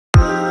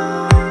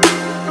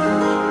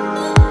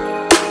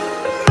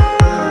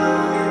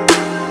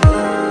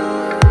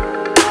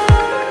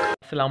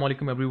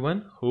Asalamualikum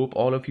everyone. Hope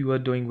all of you are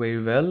doing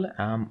very well.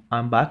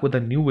 I'm back with a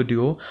new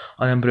video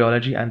on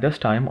embryology, and this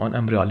time on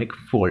embryonic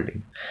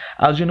folding.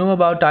 As you know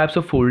about types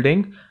of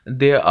folding,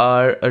 there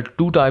are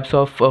two types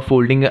of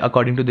folding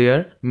according to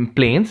their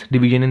planes,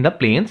 division in the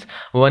planes.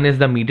 One is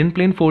the median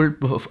plane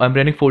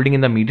embryonic folding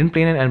in the median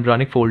plane, and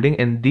embryonic folding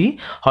in the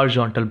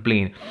horizontal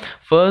plane.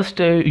 First,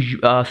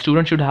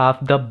 students should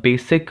have the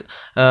basic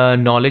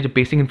knowledge,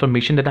 basic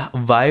information that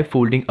why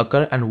folding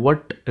occur and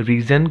what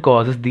reason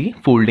causes the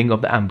folding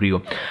of the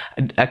embryo.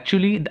 And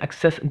actually,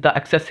 the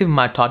excessive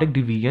mitotic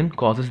division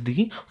causes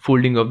the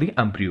folding of the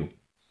embryo.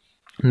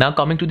 Now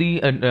coming to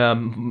the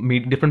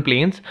different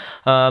planes,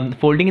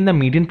 folding in the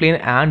median plane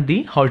and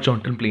the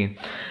horizontal plane.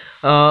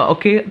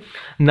 Okay,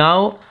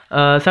 now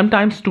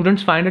sometimes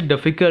students find it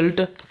difficult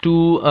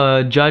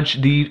to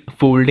judge the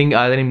folding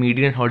either in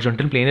median and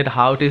horizontal plane and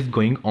how it is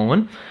going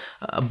on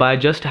by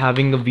just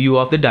having a view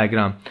of the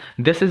diagram.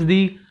 This is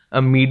the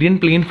median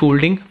plane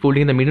folding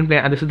in the median plane,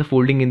 and this is the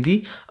folding in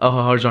the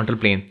horizontal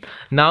plane.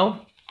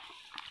 Now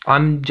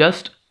I'm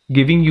just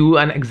giving you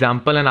an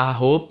example, and I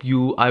hope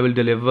I will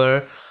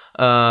deliver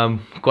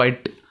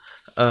quite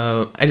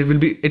and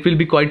it will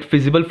be quite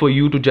feasible for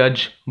you to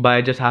judge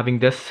by just having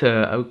this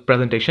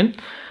presentation.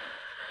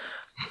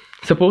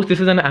 Suppose this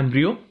is an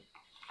embryo.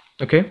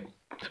 Okay,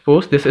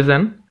 suppose this is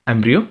an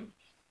embryo,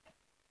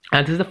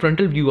 and this is the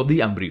frontal view of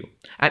the embryo,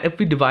 and if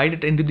we divide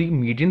it into the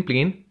median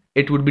plane,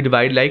 it would be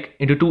divided like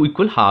into two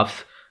equal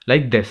halves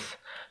like this.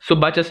 So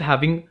by just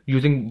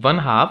using one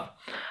half,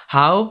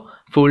 how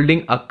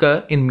folding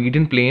occur in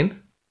median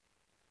plane,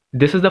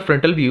 this is the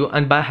frontal view,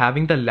 and by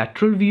having the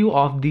lateral view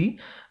of the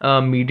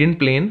median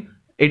plane,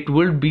 it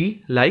will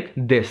be like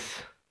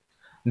this.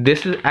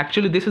 This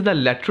is the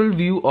lateral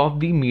view of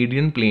the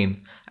median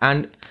plane,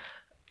 and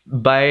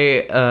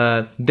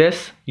by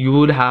this you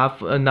would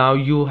have now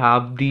you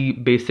have the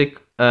basic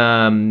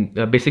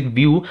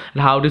view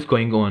and how it is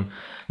going on.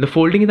 The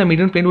folding in the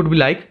median plane would be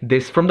like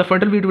this. From the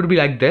frontal view it would be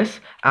like this,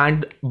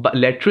 and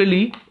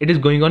laterally it is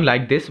going on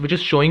like this, which is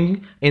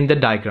showing in the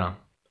diagram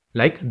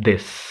like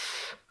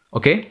this.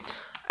 Okay,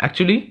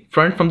 actually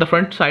from the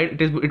front side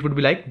it would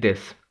be like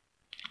this.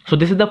 So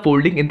this is the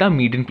folding in the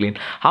median plane.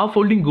 How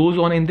folding goes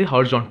on in the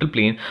horizontal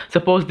plane?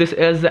 Suppose this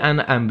is an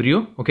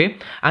embryo, okay,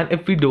 and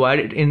if we divide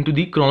it into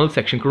the coronal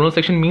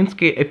section means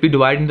if we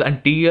divide into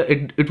anterior,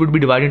 it would be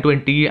divided into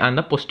anterior and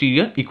the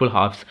posterior equal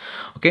halves.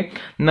 Okay,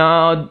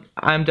 now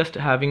I'm just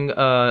having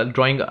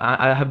drawing.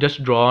 I have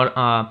just drawn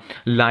a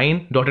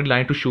dotted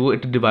line to show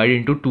it divided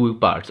into two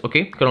parts.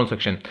 Okay, coronal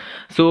section.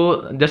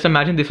 So just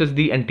imagine this is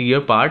the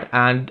anterior part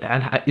and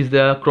is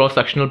the cross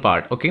sectional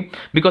part. Okay,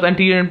 because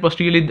anterior and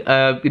posterior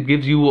it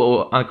gives you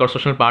a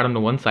cross-sectional part on the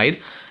one side.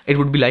 It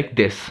would be like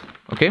this.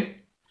 Okay,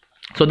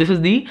 so this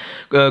is the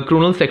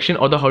coronal section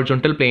or the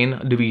horizontal plane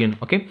division.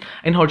 Okay,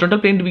 in horizontal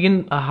plane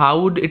division, how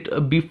would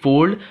it be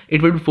fold?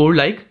 It will be fold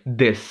like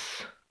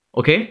this.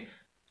 Okay,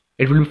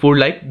 it will be fold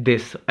like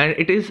this, and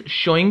it is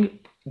showing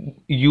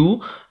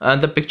you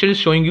the picture is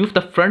showing you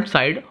the front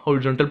side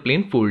horizontal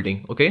plane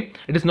folding. Okay,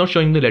 it is not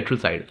showing the lateral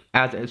side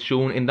as is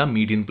shown in the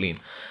median plane.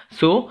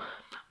 So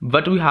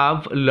but we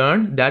have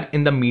learned that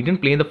in the median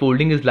plane the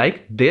folding is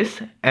like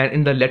this, and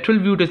in the lateral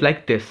view it is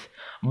like this,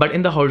 but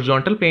in the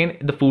horizontal plane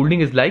the folding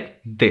is like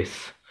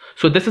this.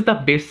 So this is the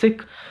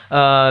basic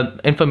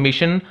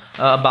information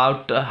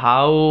about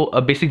how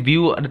a basic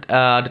view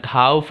that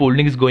how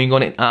folding is going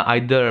on in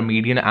either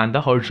median and the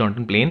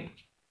horizontal plane.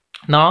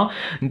 Now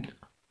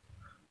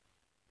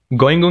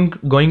going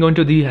on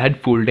to the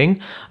head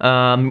folding,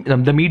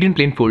 the median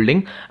plane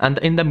folding, and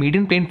in the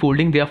median plane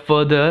folding there are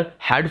further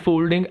head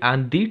folding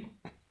and the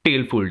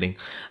tail folding.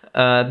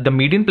 The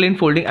median plane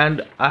folding,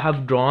 and I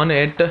have drawn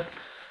it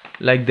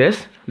like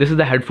this. This is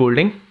the head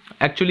folding.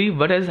 Actually,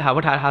 what has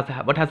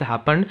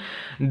happened?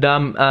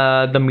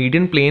 The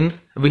median plane,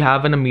 we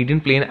have in a median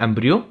plane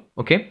embryo.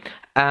 Okay,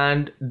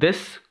 and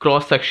this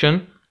cross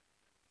section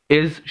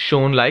is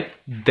shown like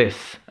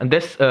this, and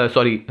this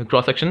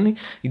cross section,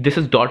 this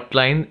is dot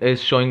line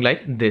is showing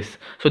like this.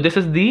 So this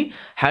is the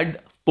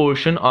head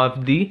portion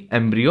of the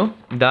embryo,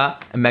 the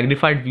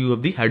magnified view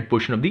of the head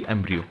portion of the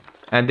embryo.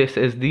 And this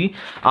is the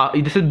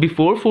this is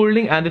before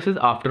folding and this is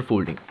after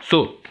folding.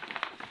 So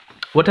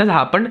what has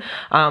happened,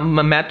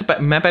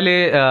 मैं पहले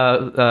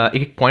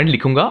एक point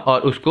लिखूंगा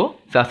और उसको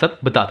साथ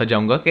साथ बताता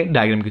जाऊंगा कि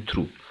diagram के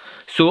through.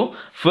 So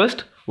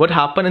first, what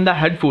happened in the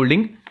head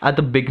folding at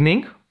the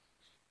beginning?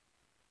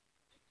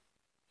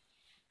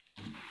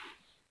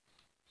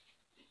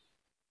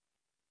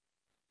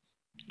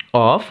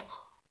 Of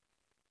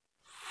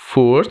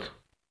 4th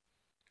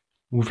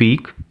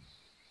week,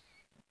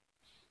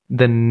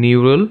 the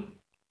neural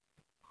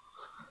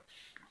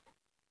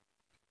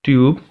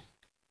tube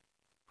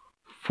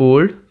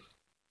fold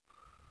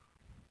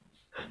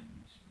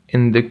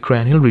in the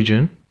cranial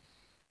region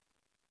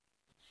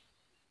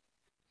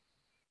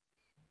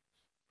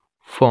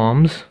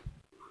forms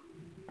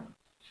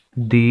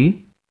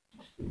the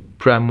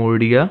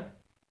primordia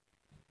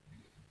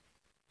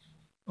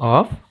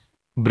of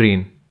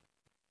brain.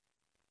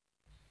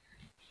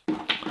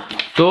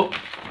 So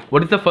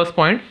what is the first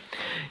point?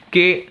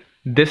 Okay,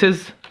 this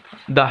is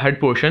the head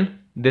portion.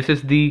 This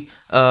is the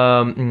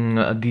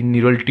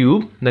neural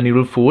tube, the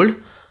neural fold.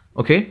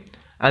 Okay,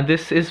 and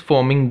this is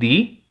forming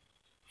the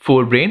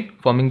forebrain,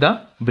 forming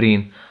the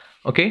brain.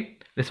 Okay,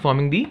 this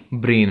forming the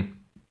brain.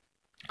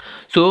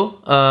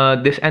 So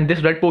this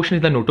red portion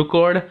is the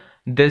notochord.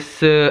 This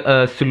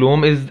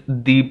coelom is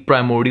the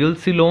primordial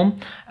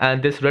coelom,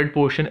 and this red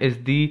portion is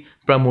the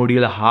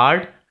primordial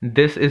heart.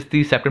 This is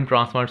the septum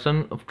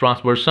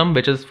transversum,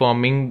 which is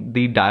forming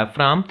the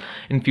diaphragm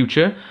in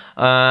future,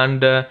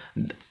 and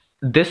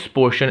this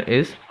portion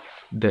is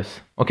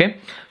this. Okay,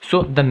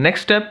 so the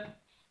next step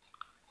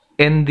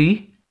in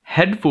the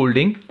head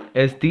folding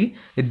is the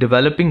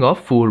developing of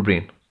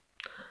forebrain.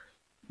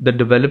 The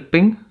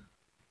developing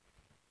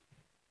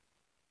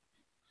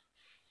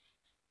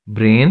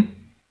brain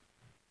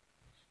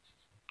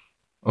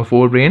or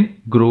forebrain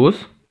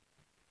grows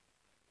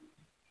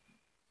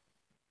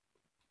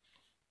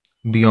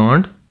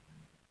beyond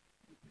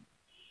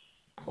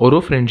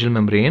oropharyngeal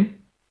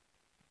membrane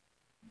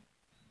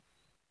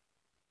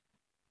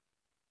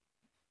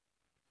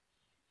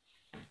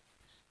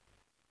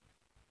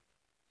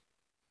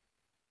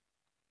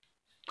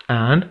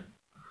and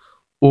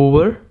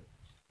overhangs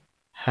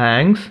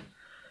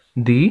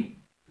the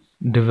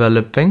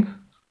developing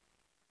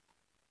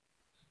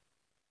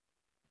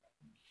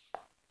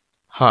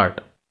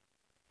heart.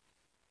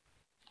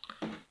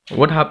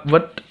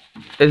 What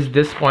is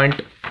this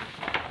point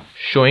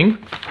showing?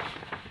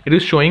 It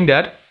is showing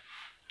that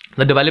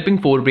the developing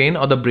forebrain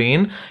or the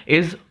brain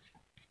is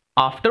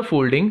after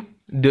folding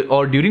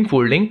or during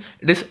folding,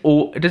 it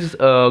is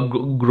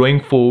growing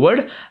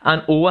forward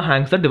and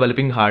overhangs the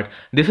developing heart.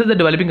 This is the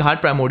developing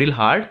heart, primordial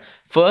heart.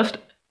 First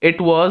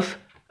it was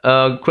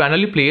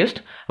cranially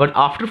placed, but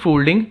after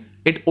folding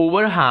it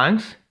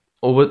overhangs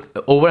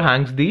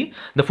the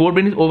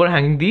forebrain is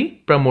overhanging the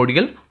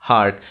primordial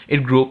heart.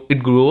 It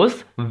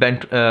grows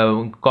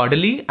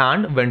caudally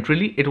and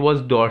ventrally. It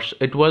was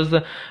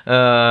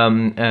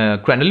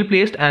cranially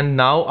placed, and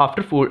now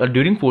after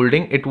during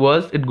folding it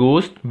goes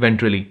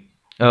ventrally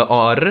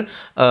or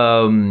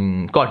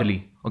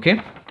caudally.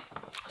 Okay,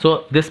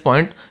 so this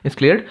point is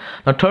cleared.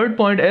 Now third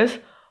point is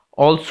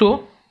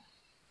also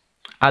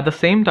at the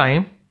same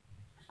time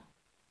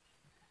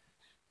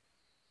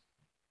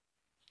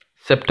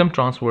septum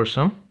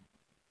transversum,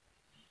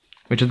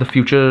 which is the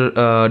future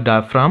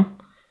diaphragm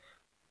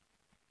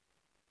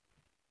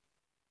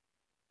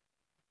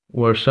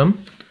versum,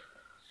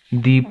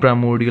 the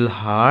primordial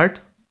heart,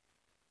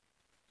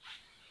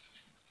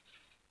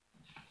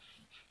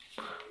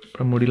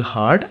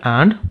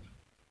 and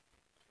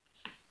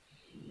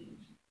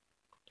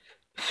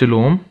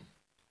coelom,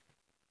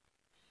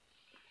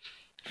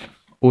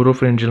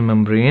 oropharyngeal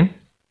membrane,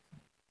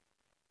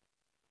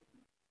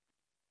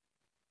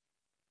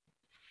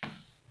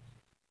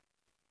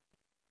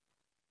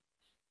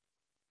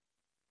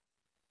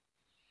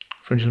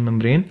 pharyngeal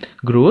membrane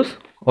grows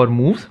or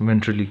moves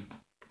ventrally.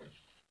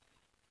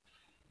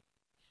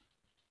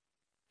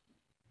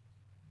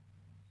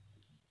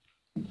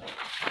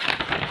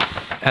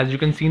 As you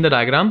can see in the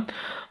diagram,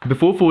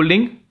 before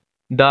folding,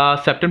 the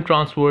septum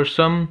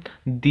transversum,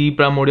 the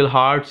primordial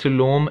heart,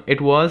 coelom,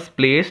 it was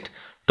placed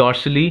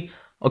dorsally.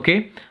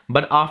 Okay,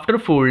 but after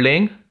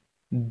folding,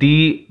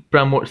 the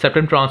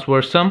septum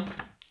transversum,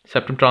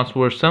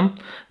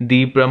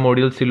 the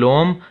primordial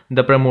coelom,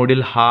 the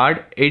primordial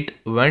heart, it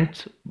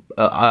went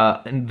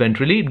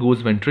ventrally. It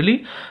goes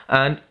ventrally,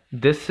 and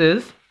this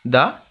is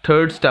the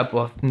third step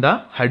of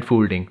the head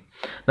folding.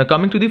 Now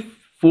coming to the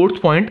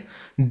fourth point,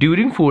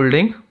 during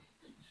folding.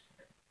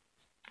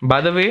 By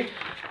the way,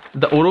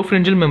 the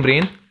oropharyngeal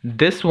membrane,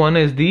 this one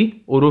is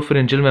the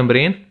oropharyngeal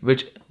membrane,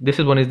 which this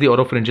is one is the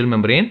oropharyngeal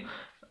membrane,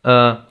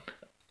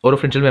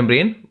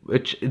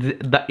 which is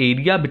the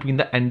area between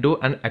the endo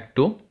and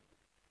ecto.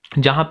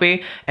 जहाँ पे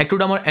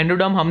ectoderm और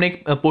endoderm हमने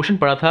एक portion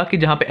पढ़ा था कि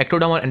जहाँ पे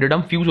एक्टोडर्म और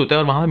एंडोडर्म फ्यूज होता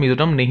है और वहाँ पे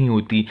मेसोडर्म नहीं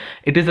होती.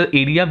 It is the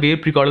area where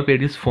prechordal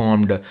plate is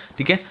formed.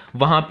 ठीक है,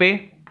 वहाँ पे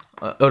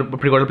और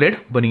प्रीकॉर्डल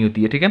प्लेट बनी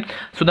होती है. ठीक है,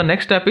 so the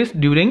next step is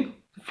during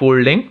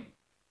folding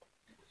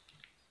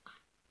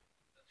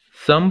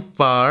some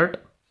part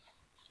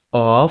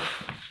of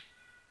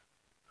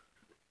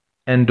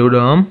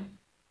endoderm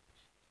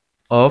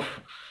of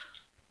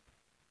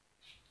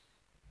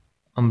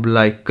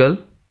umbilical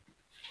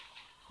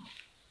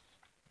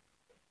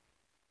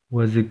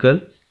vesicle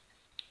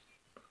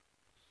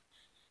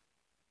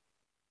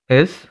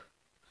is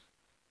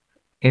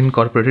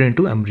incorporated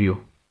into embryo.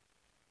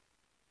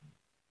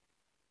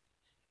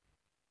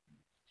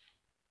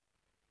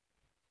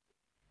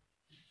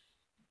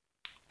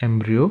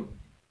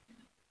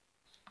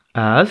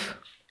 As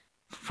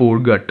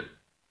foregut,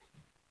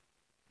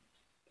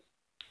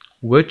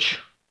 which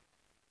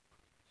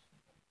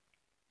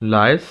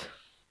lies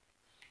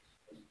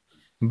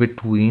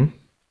between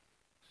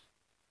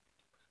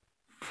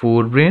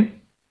forebrain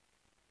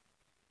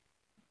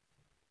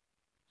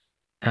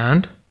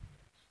and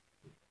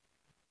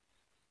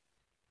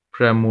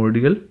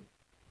primordial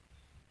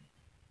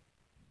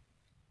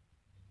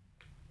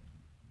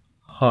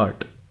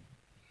heart,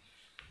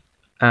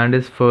 and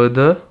is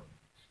further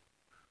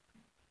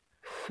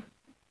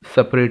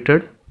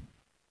separated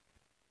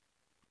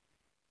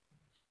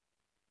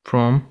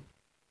from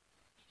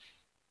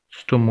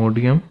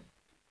stomodium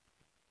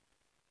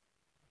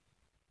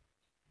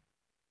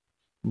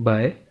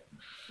by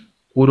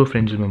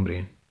oropharyngeal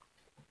membrane.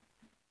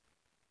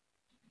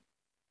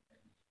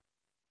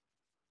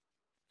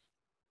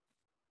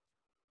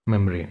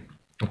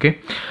 Okay,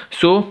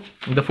 so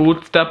the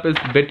fourth step is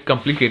a bit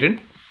complicated.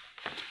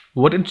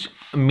 What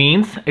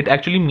it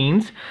actually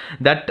means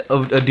that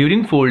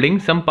during folding,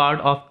 some part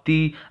of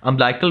the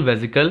umbilical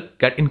vesicle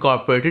get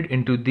incorporated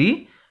into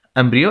the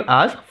embryo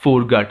as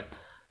foregut.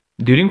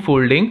 During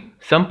folding,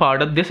 some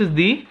part of this is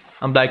the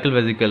umbilical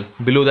vesicle,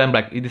 below the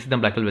umbilical, this is the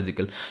umbilical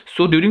vesicle.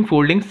 So during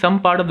folding,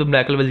 some part of the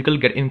umbilical vesicle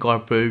get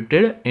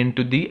incorporated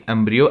into the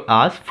embryo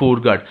as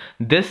foregut.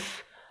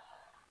 This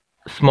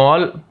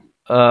small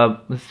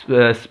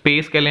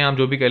space कह लें, आप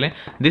जो भी कह लें,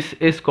 this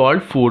is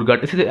called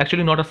foregut. This is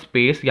actually not a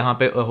space. यहाँ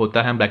पे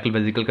होता है अम्बिलिकल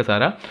वेसिकल का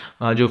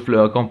सारा जो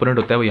कंपोनेंट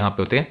होता है वो यहाँ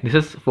पे होते हैं. This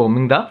is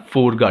forming the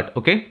foregut.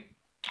 Okay,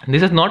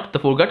 this is not the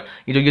foregut.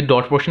 ये जो ये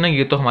डॉट पोर्शन है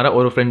ये तो हमारा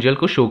ओरोफ्रेंजियल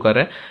को शो कर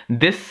रहा है.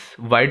 This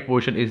white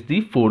portion is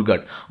the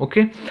foregut.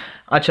 Okay,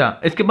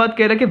 अच्छा, इसके बाद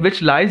कह रहा है कि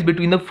which lies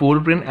between the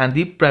forebrain and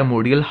the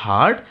primordial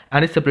heart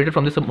and is separated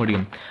from the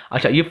सबमोडियम.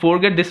 अच्छा, ये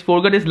foregut, this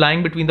foregut is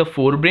lying between the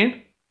forebrain,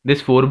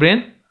 this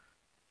forebrain,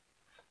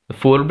 the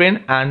forebrain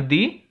and the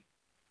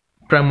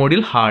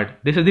primordial heart.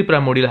 This is the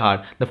primordial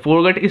heart. The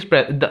foregut is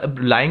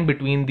lying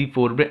between the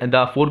forebrain.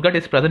 The foregut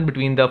is present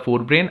between the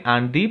forebrain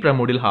and the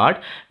primordial heart,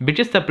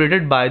 which is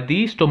separated by the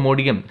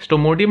stomodium.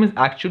 Stomodium is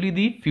actually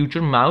the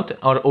future mouth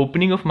or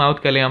opening of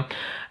mouth कह लें हम.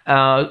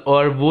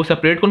 और वो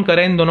separate कौन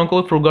करे इन दोनों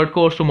को, foregut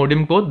को और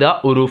stomodium को? The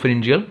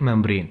oropharyngeal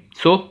membrane.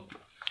 So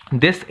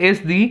this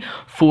is the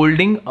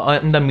folding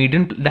in the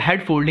median, the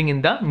head folding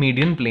in the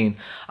median plane.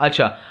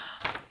 अच्छा,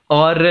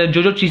 और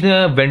जो जो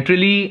चीज़ें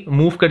वेंट्रली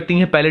मूव करती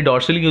हैं, पहले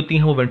डॉर्सली होती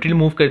हैं, वो वेंट्रली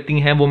मूव करती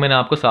हैं, वो मैंने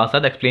आपको साथ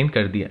साथ एक्सप्लेन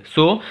कर दिया.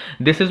 So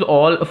this is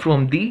all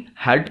from the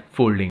head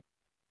folding.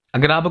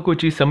 अगर आपको कोई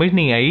चीज़ समझ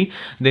नहीं आई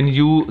then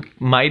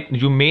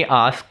you may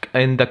ask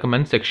in the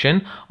comment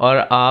section.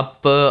 और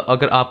आप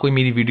अगर आपको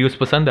मेरी वीडियोस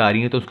पसंद आ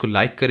रही हैं तो उसको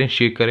लाइक करें,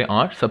 शेयर करें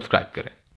और सब्सक्राइब करें.